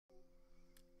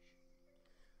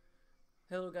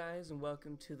Hello guys and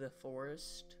welcome to the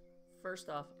forest. First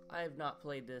off, I have not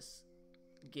played this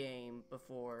game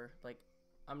before.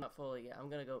 I'm not fully yet. I'm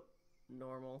gonna go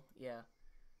normal. Yeah.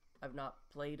 I've not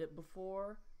played it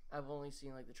before. I've only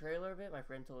seen the trailer of it. My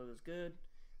friend told it was good.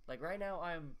 Right now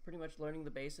I'm pretty much learning the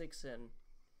basics and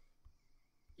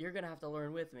you're gonna have to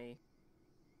learn with me.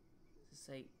 Does it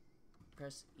say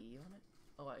press E on it?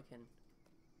 Oh, I can.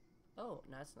 Oh,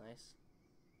 that's nice.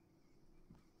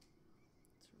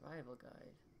 Survival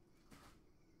guide.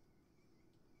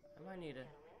 I might need a...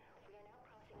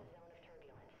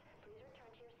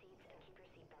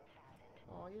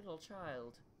 Oh, you little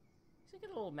child. He's like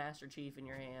a little Master Chief in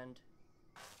your hand.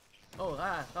 Oh,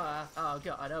 oh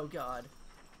god, oh god.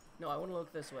 No, I want to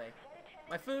look this way.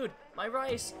 My food! My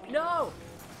rice! No!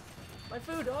 My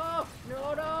food! Oh!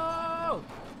 No, no!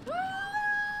 Ah!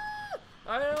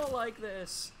 I don't like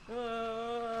this.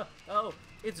 Oh,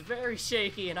 it's very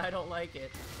shaky and I don't like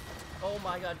it. Oh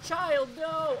my god. Child,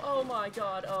 no! Oh my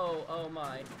god. Oh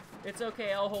my. It's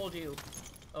okay, I'll hold you.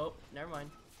 Oh, never mind.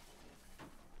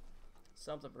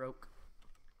 Something broke.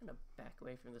 I'm gonna back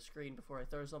away from the screen before I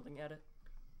throw something at it.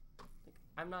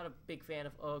 I'm not a big fan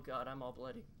of... Oh god, I'm all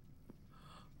bloody.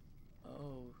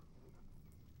 Oh.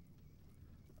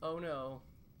 Oh no.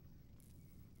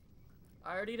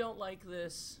 I already don't like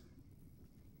this.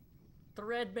 The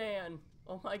Red Man.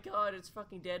 Oh my god, it's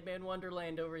fucking Dead Man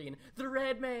Wonderland over again. The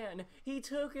Red Man! He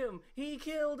took him! He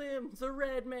killed him! The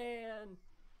Red Man!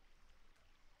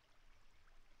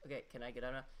 Okay, can I get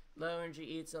on a... Low energy,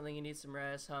 eat something, you need some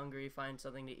rest, hungry, find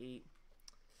something to eat.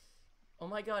 Oh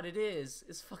my god, it is!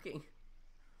 It's fucking...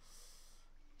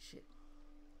 Shit.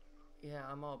 Yeah,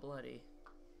 I'm all bloody.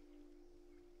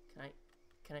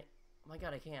 Can I... Oh my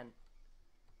god, I can.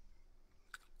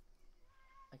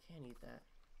 I can't eat that.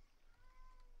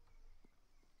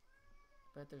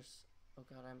 But there's... Oh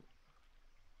god, I'm...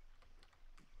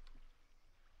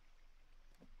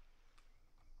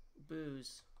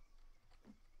 Booze.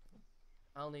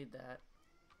 I'll need that.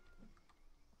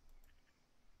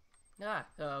 Ah!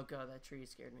 Oh god, that tree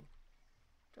scared me.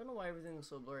 Don't know why everything looks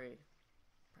so blurry.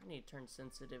 Probably need to turn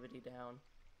sensitivity down.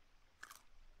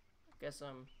 I guess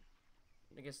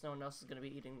no one else is gonna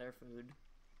be eating their food.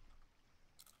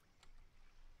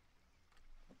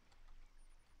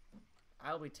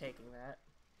 I'll be taking that.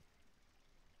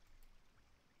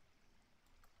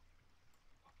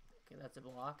 Okay, that's a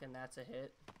block and that's a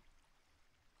hit.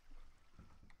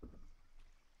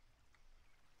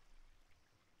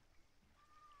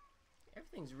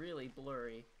 Everything's really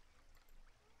blurry.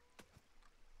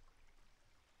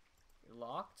 You're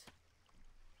locked?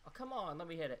 Oh, come on, let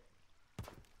me hit it.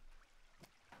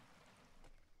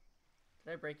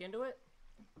 Did I break into it?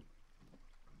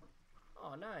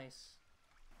 Oh, nice.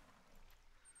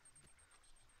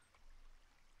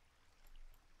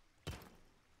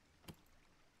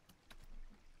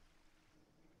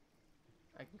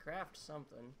 I can craft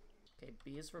something. Okay,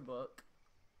 B is for book.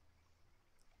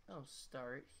 Oh,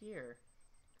 start here.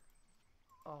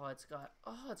 Oh, it's got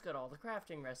all the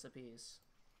crafting recipes.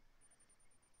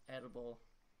 Edible.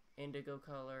 Indigo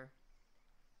color.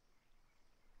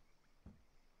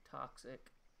 Toxic.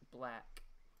 Black.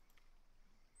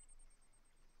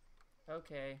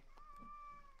 Okay.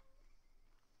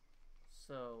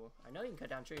 So, I know you can cut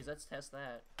down trees. Let's test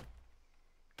that.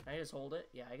 Can I just hold it?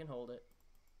 Yeah, I can hold it.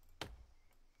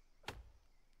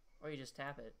 Or you just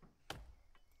tap it.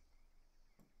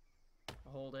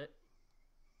 Hold it.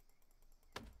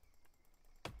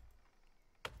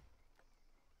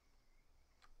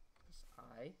 Press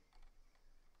I.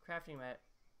 Crafting mat.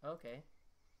 Okay.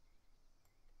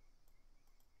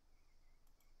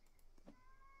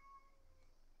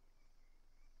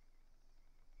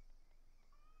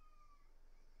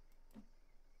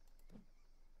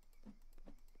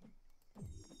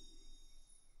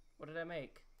 What did I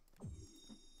make?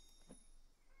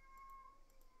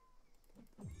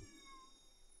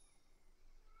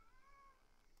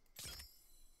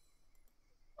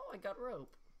 I got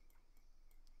rope.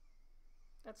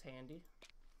 That's handy.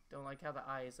 Don't like how the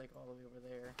eye is all the way over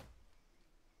there.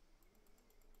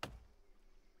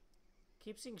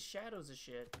 Keep seeing shadows of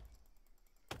shit.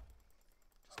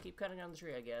 Just keep cutting down the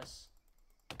tree, I guess.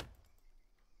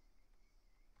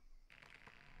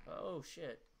 Oh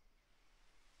shit.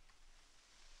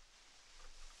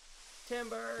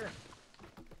 Timber!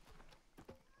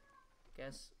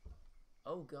 Guess.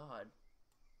 Oh god.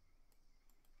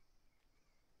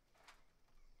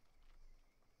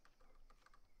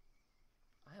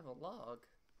 I have a log.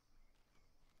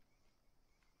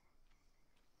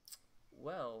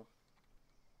 Well.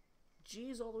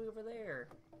 G's all the way over there.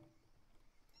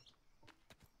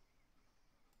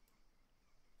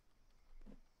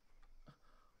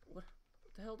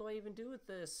 The hell do I even do with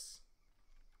this?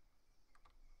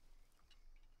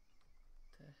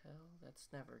 The hell? That's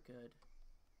never good.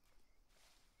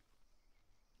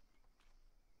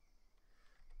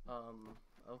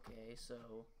 Okay,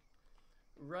 so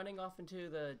running off into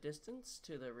the distance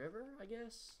to the river, I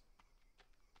guess.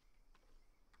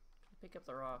 Pick up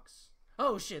the rocks.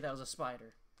 Oh shit, that was a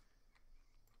spider.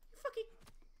 You fucking...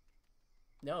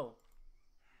 No.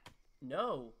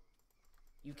 No.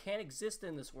 You can't exist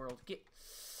in this world. Get...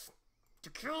 To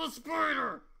kill the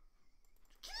spider!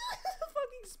 Kill the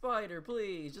fucking spider,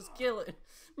 please. Just kill it.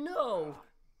 No.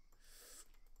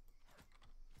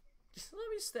 Just let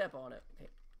me step on it. Okay.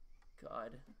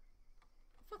 God.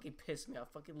 Fucking piss me off.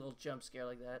 Fucking little jump scare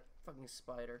like that. Fucking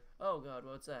spider. Oh god,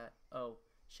 what's that? Oh.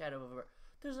 Shadow of a...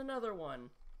 There's another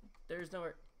one. There's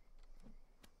nowhere...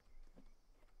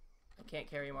 I can't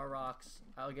carry more rocks.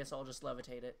 I guess I'll just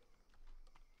levitate it.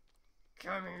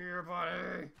 Come here,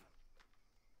 buddy!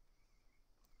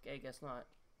 Okay, guess not.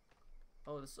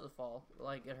 Oh, this is a fall. Will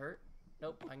I get hurt?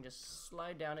 Nope, I can just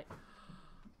slide down it.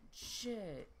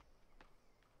 Shit.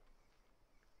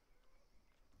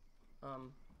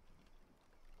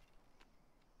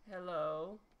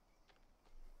 Hello?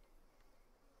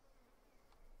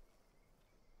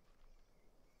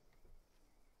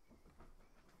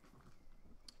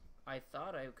 I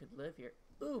thought I could live here.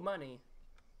 Ooh, money.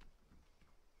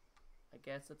 I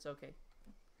guess it's okay.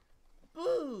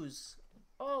 Booze!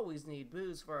 Always need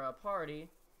booze for a party.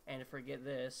 And forget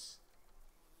this.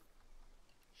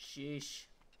 Sheesh.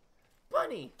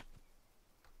 Bunny!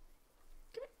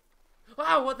 Come here.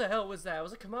 Wow, what the hell was that?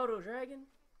 Was it a Komodo dragon?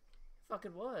 It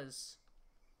fucking was.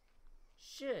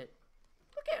 Shit.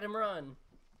 Look at him run.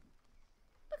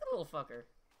 Look at the little fucker.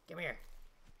 Come here.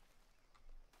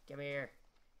 Come here.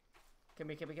 Come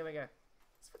here, come here, come here.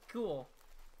 It's fucking cool.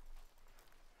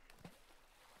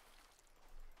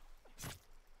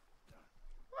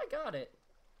 Oh, I got it.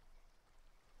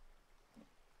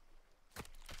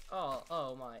 Oh,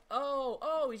 oh my. Oh,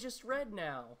 oh, he's just red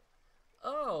now.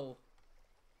 Oh.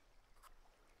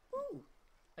 Ooh.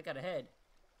 I got a head.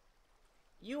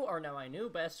 You are now my new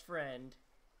best friend.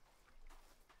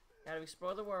 Gotta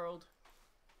explore the world.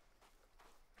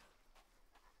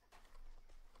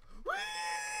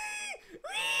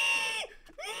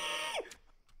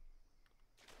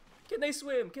 Can they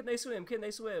swim? Can they swim? Can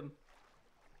they swim?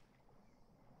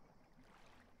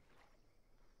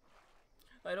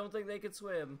 I don't think they can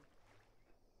swim.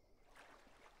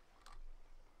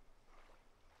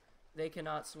 They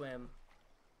cannot swim.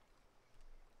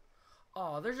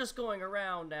 Oh, they're just going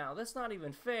around now. That's not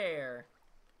even fair.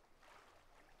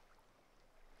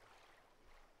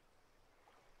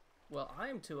 Well,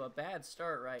 I'm to a bad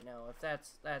start right now, if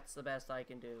that's the best I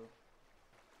can do.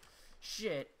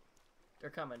 Shit. They're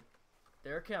coming.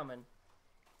 They're coming.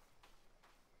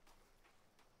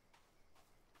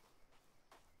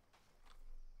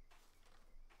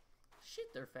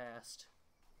 Shit, they're fast.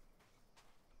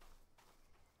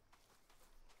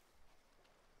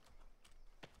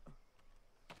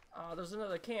 Oh, there's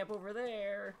another camp over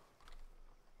there.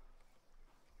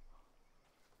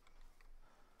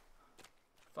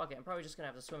 Fuck it, I'm probably just gonna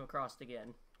have to swim across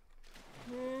again.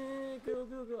 Go,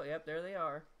 go, go. Yep, there they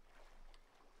are.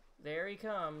 There he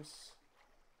comes.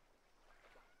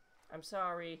 I'm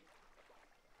sorry.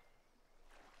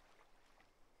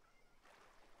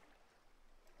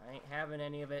 I ain't having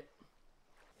any of it.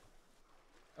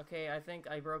 Okay, I think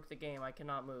I broke the game. I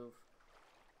cannot move.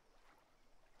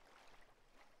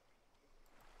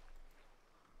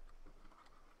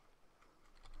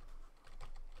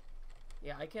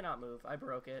 Yeah, I cannot move. I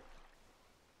broke it.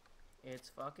 It's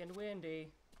fucking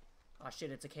windy. Aw,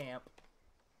 shit, it's a camp.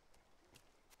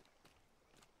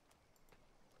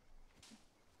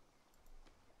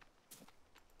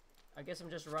 I guess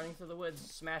I'm just running through the woods,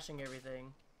 smashing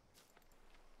everything.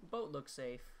 Boat looks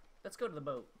safe. Let's go to the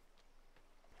boat.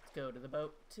 Let's go to the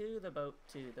boat, to the boat,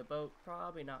 to the boat.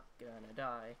 Probably not gonna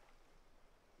die.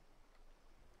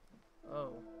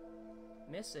 Oh.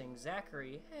 Missing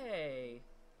Zachary. Hey!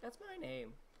 That's my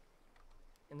name.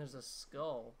 And there's a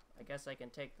skull. I guess I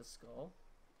can take the skull.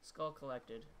 Skull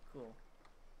collected. Cool.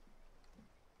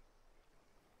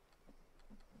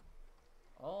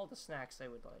 All the snacks I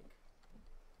would like.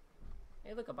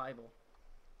 Hey, look, a Bible.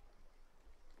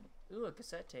 Ooh, a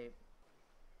cassette tape.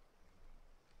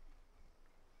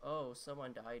 Oh,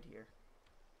 someone died here.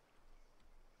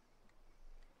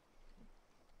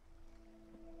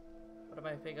 What am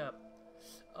I pick up?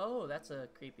 Oh, that's a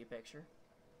creepy picture.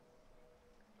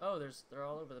 Oh, they're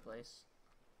all over the place.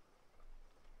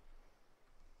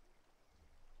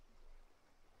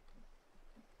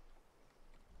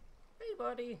 Hey,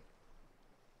 buddy.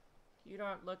 You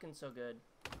aren't looking so good.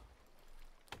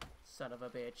 Son of a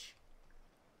bitch.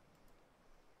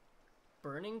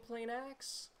 Burning plane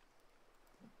axe?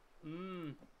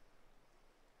 Mmm.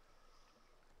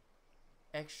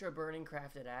 Extra burning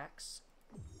crafted axe?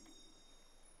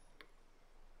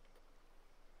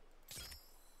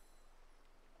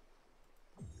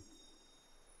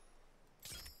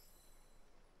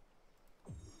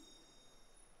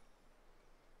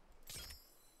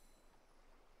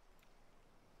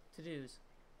 To-dos.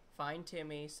 Find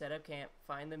Timmy, set up camp,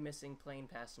 find the missing plane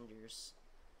passengers.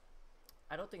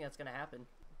 I don't think that's gonna happen.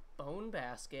 Bone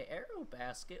basket, arrow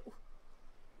basket,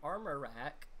 armor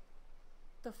rack.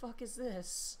 The fuck is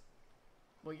this?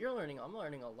 Well, I'm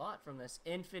learning a lot from this.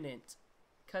 Infinite.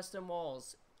 Custom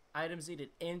walls. Items needed.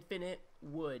 Infinite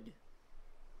wood.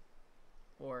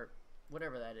 Or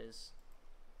whatever that is.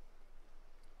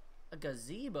 A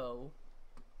gazebo?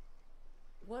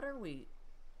 What are we?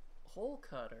 Hole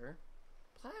cutter?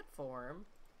 Platform?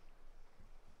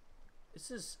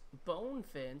 This is bone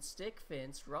fence, stick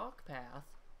fence, rock path.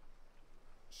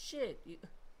 Shit.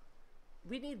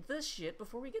 We need this shit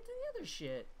before we get to the other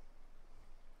shit.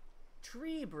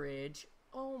 Tree bridge.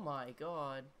 Oh my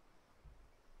god.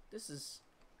 That's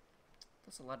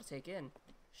a lot to take in.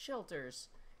 Shelters.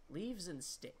 Leaves and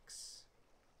sticks.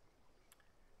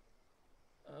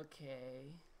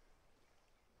 Okay.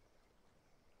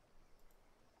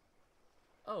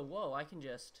 Oh, whoa, I can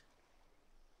just...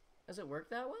 Does it work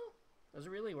that well? Does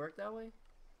it really work that way?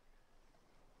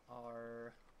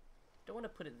 Or... Don't want to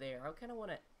put it there. I kind of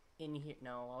want it in here.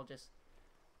 No, I'll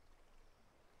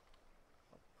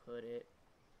put it...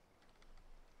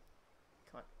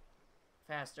 Come on.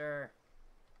 Faster!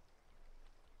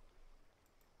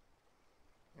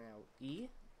 Now, E?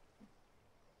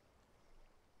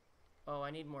 Oh, I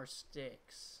need more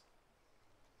sticks.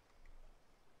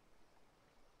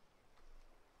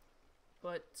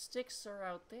 But sticks are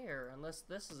out there, unless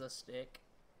this is a stick.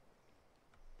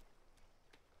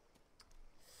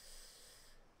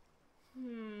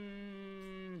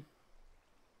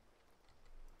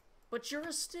 But you're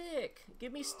a stick!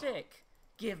 Give me stick!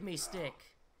 Give me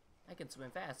stick! I can swim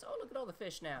fast. Oh, look at all the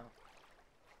fish now.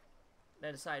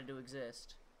 That decided to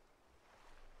exist.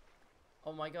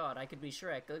 Oh my god, I could be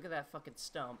Shrek. Look at that fucking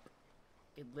stump.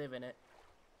 I could live in it.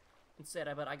 Instead,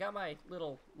 I got my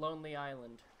little lonely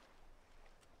island.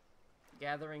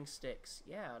 Gathering sticks.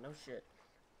 Yeah, no shit.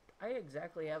 I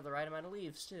exactly have the right amount of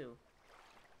leaves, too.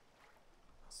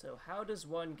 So, how does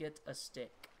one get a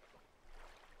stick?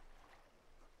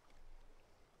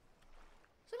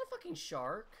 Is that a fucking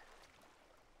shark?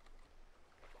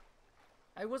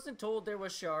 I wasn't told there were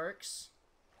sharks.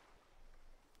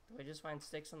 Do I just find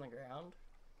sticks on the ground?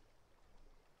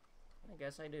 I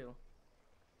guess I do.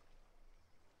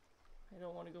 I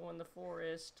don't want to go in the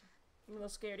forest. I'm a little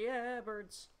scared. Yeah,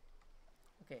 birds.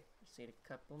 Okay, just need a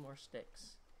couple more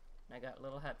sticks. And I got a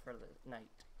little hut for the night.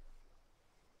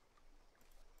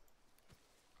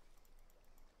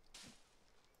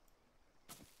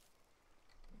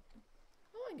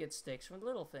 Oh, I get sticks from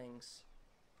little things.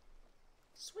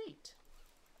 Sweet.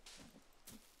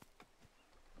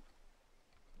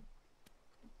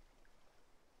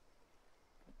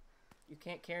 You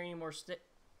can't carry any more stick.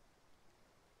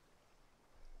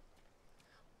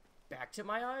 Back to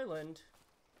my island.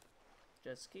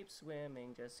 Just keep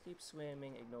swimming, just keep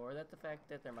swimming. Ignore the fact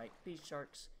that there might be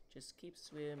sharks. Just keep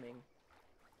swimming.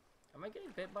 Am I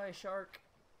getting bit by a shark?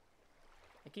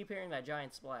 I keep hearing that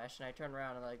giant splash, and I turn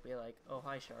around and be like, oh,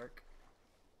 hi, shark.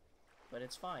 But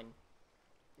it's fine.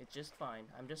 It's just fine.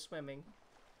 I'm just swimming.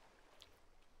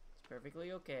 It's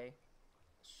perfectly okay.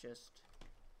 It's just...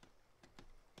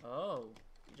 Oh,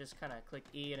 you just kind of click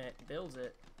E and it builds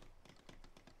it.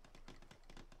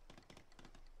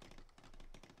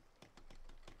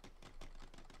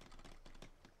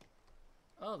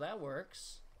 Oh, that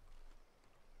works.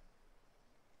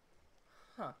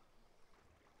 Huh.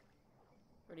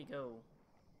 Where'd he go?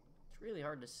 It's really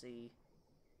hard to see.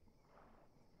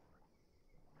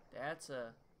 That's a...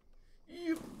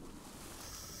 Yep.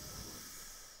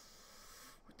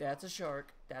 That's a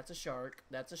shark. That's a shark.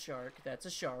 That's a shark. That's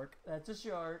a shark. That's a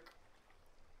shark.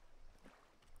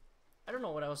 I don't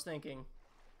know what I was thinking.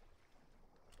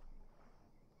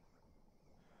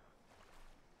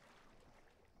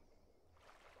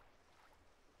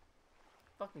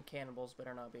 Fucking cannibals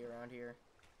better not be around here.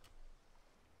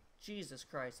 Jesus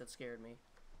Christ, that scared me.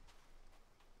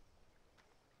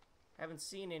 Haven't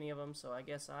seen any of them, so I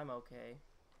guess I'm okay.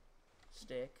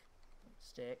 Stick.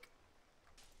 Stick.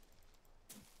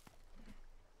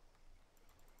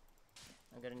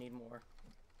 I'm gonna need more.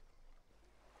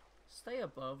 Stay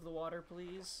above the water,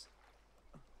 please.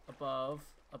 Above.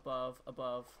 Above,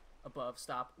 above, above.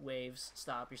 Stop. Waves.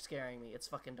 Stop. You're scaring me. It's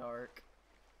fucking dark.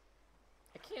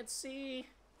 I can't see.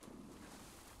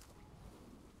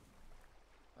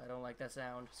 I don't like that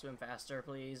sound. Swim faster,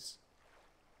 please.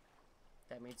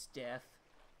 That means death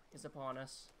is upon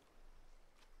us.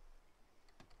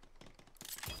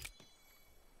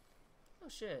 Oh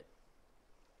shit.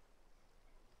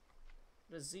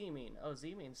 What does Z mean? Oh,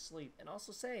 Z means sleep. And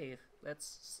also save.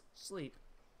 That's sleep.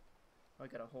 Oh, I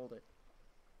gotta hold it.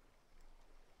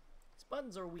 These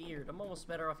buttons are weird. I'm almost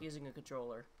better off using a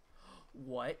controller.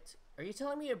 What? Are you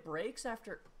telling me it breaks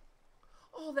after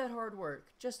all that hard work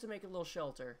just to make a little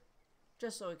shelter?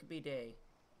 Just so it could be day.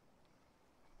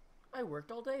 I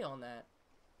worked all day on that.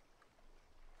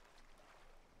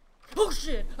 Oh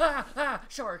shit! Ah! Ah!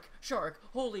 Shark! Shark!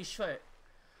 Holy shit!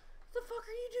 What the fuck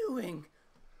are you doing?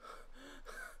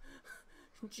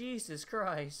 Jesus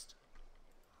Christ.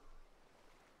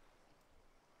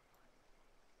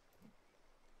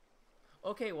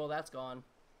 Okay, well that's gone.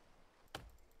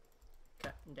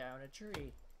 Cutting down a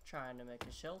tree. Trying to make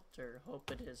a shelter.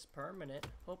 Hope it is permanent.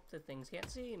 Hope the things can't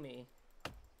see me.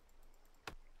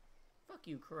 Fuck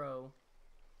you, crow.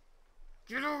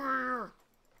 Get over here!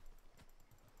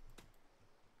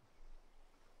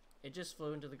 It just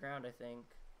flew into the ground, I think.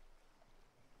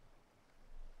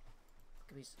 Look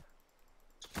at these.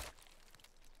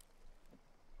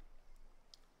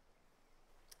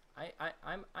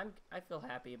 I feel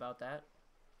happy about that.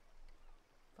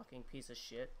 Fucking piece of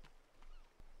shit.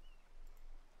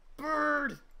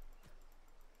 Bird!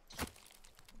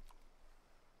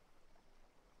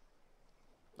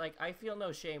 Like, I feel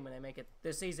no shame when they make it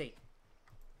this easy.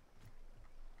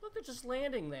 Look, they're just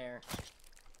landing there.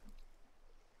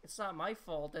 It's not my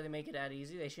fault that they make it that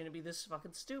easy. They shouldn't be this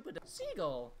fucking stupid.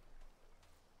 Seagull!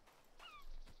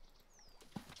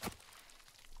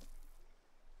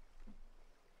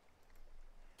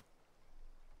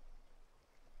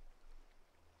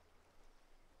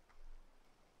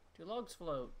 Do logs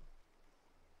float?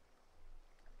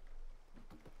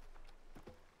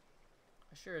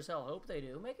 I sure as hell hope they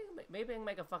do. Maybe I can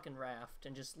make a fucking raft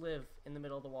and just live in the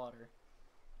middle of the water.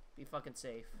 Be fucking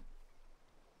safe.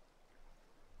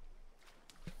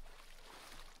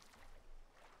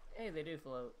 Hey, they do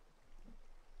float.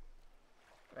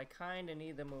 But I kinda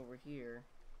need them over here.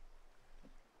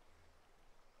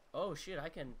 Oh shit, I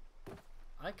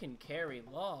can carry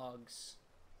logs.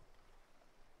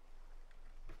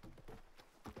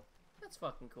 That's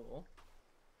fucking cool.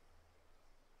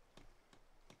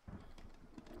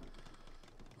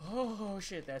 Oh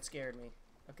shit, that scared me.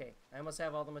 Okay, I almost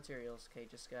have all the materials. Okay,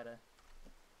 just gotta...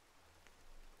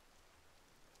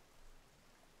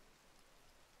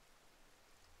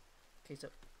 Okay, so...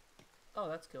 Oh,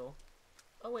 that's cool.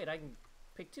 Oh wait, I can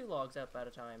pick 2 logs up at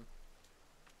a time.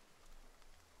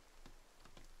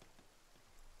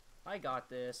 I got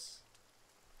this.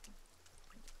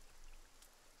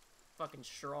 Fucking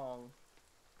strong.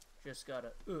 Just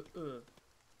gotta...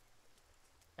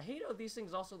 I hate how these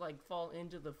things also, like, fall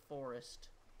into the forest.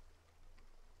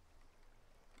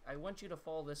 I want you to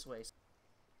fall this way.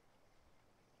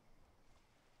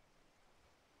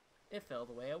 It fell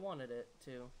the way I wanted it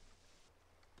to.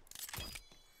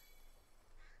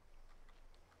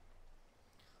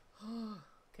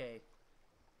 Okay.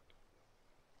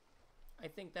 I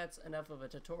think that's enough of a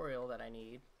tutorial that I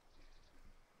need.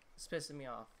 It's pissing me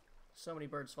off. So many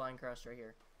birds flying across right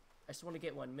here. I just want to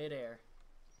get one mid-air.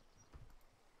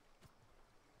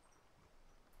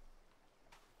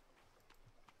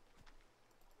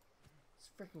 It's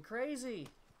freaking crazy.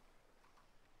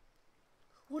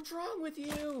 What's wrong with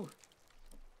you?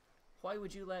 Why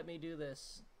would you let me do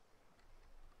this?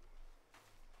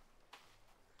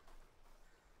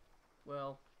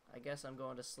 Well, I guess I'm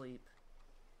going to sleep.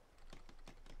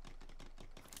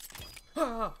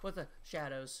 Ah! What the?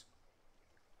 Shadows.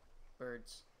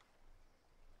 Birds.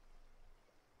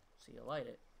 So you light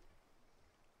it.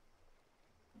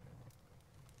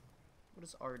 What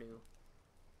does R do?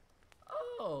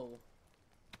 Oh!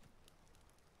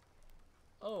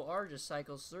 Oh, R just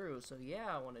cycles through, so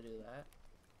yeah, I want to do that.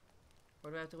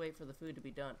 Or do I have to wait for the food to be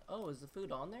done? Oh, is the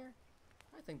food on there?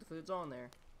 I think the food's on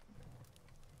there.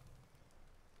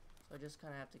 So I just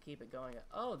kind of have to keep it going.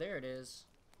 Oh, there it is.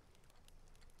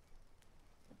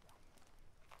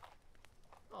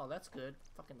 Oh, that's good.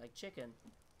 Fucking like chicken.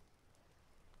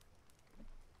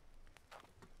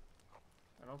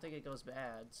 I don't think it goes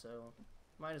bad, so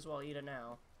might as well eat it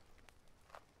now.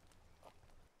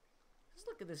 Just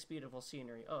look at this beautiful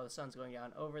scenery. Oh, the sun's going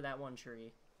down over that one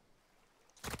tree.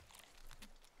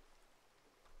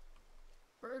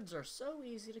 Birds are so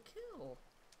easy to kill.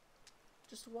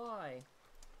 Just why?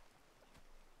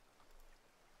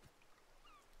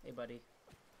 Hey, buddy.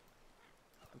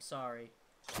 I'm sorry.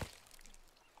 I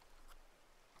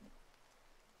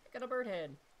got a bird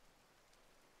head.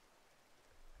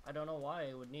 I don't know why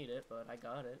I would need it, but I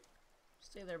got it.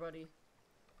 Stay there, buddy.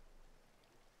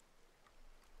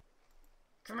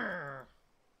 Come here.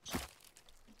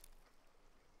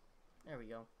 There we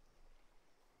go.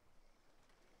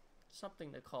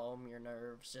 Something to calm your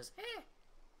nerves. Just, eh.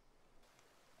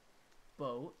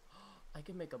 Boat. I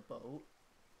can make a boat.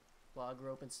 Log,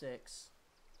 rope, and sticks.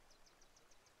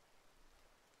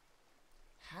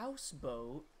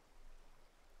 Houseboat?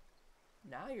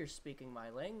 Now you're speaking my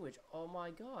language. Oh my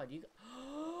god, you...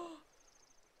 Oh,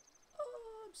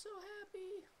 I'm so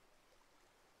happy.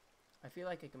 I feel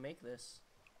like I can make this.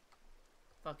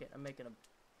 Fuck it, I'm making a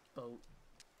boat.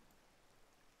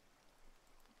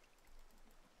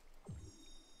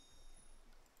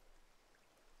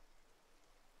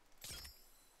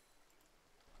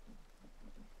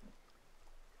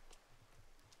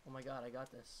 Oh my god, I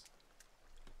got this.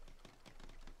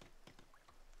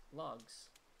 Logs.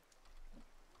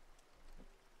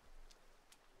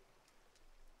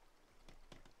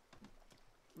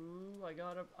 Ooh,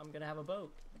 I'm gonna have a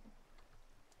boat.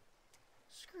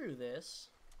 Screw this.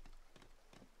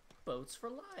 Boats for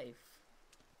life.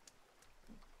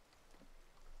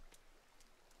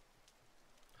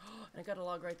 And I got a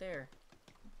log right there.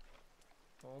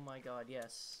 Oh my god,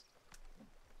 yes.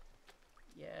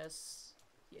 Yes.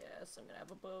 Yes, I'm gonna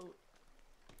have a boat.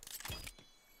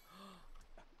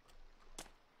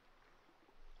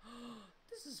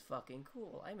 This is fucking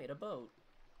cool. I made a boat.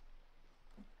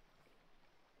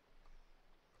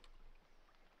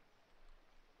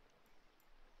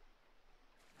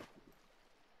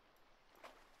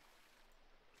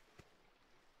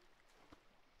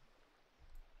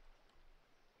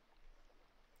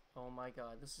 Oh my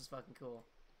god, this is fucking cool.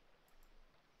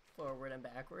 Forward and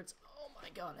backwards. Oh my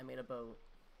god, I made a boat.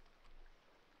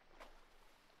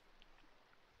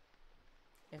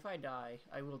 If I die,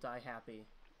 I will die happy.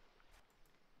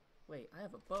 Wait, I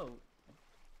have a boat.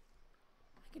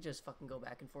 I could just fucking go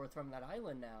back and forth from that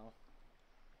island now.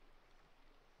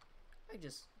 I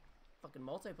just fucking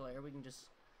multiplayer, we can just...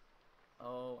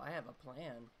 Oh, I have a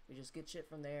plan. We just get shit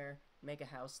from there, make a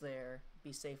house there,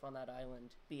 be safe on that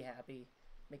island, be happy,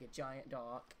 make a giant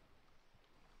dock.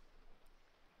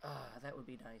 Ah, that would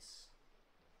be nice.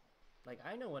 Like,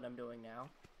 I know what I'm doing now.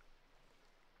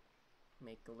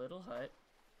 Make a little hut.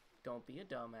 Don't be a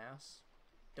dumbass.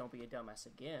 Don't be a dumbass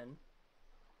again.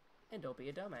 And don't be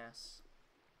a dumbass.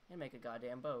 And make a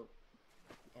goddamn boat.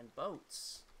 And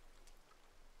boats.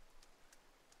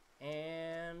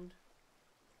 And...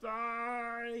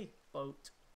 Bye! Boat.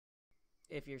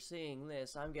 If you're seeing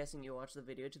this, I'm guessing you watched the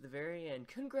video to the very end.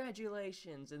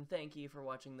 Congratulations, and thank you for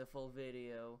watching the full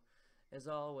video. As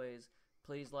always,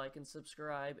 please like and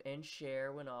subscribe and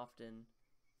share when often.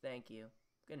 Thank you.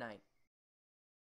 Good night.